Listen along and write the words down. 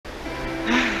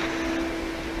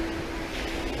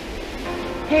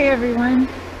Hey everyone!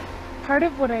 Part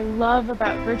of what I love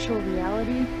about virtual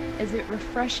reality is it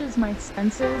refreshes my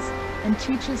senses and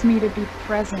teaches me to be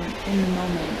present in the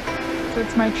moment. So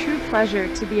it's my true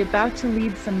pleasure to be about to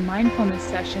lead some mindfulness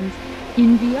sessions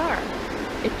in VR.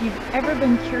 If you've ever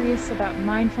been curious about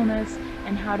mindfulness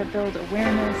and how to build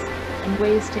awareness and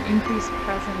ways to increase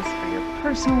presence for your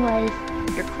personal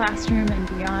life, your classroom, and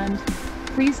beyond,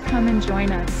 please come and join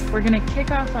us. We're going to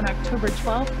kick off on October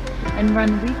 12th and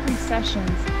run weekly sessions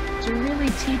to really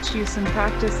teach you some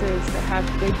practices that have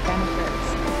big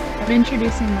benefits. I'm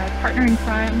introducing my partner in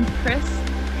crime, Chris,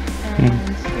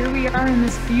 and here we are in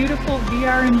this beautiful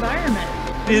VR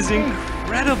environment. It is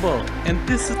incredible, and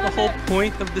this is the whole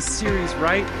point of the series,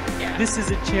 right? Yeah. This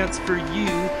is a chance for you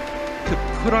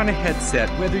to put on a headset,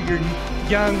 whether you're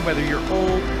young, whether you're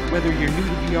old, whether you're new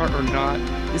to VR or not.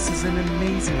 This is an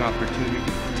amazing opportunity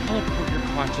to teleport your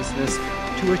consciousness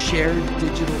to a shared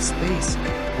digital space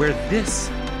where this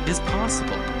is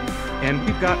possible. And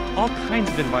we've got all kinds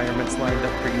of environments lined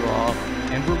up for you all,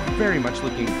 and we're very much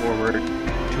looking forward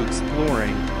to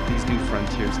exploring these new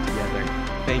frontiers together.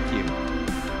 Thank you.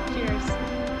 Cheers.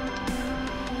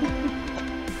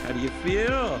 How do you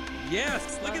feel?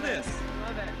 Yes, look at this.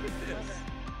 Love it. Look at this.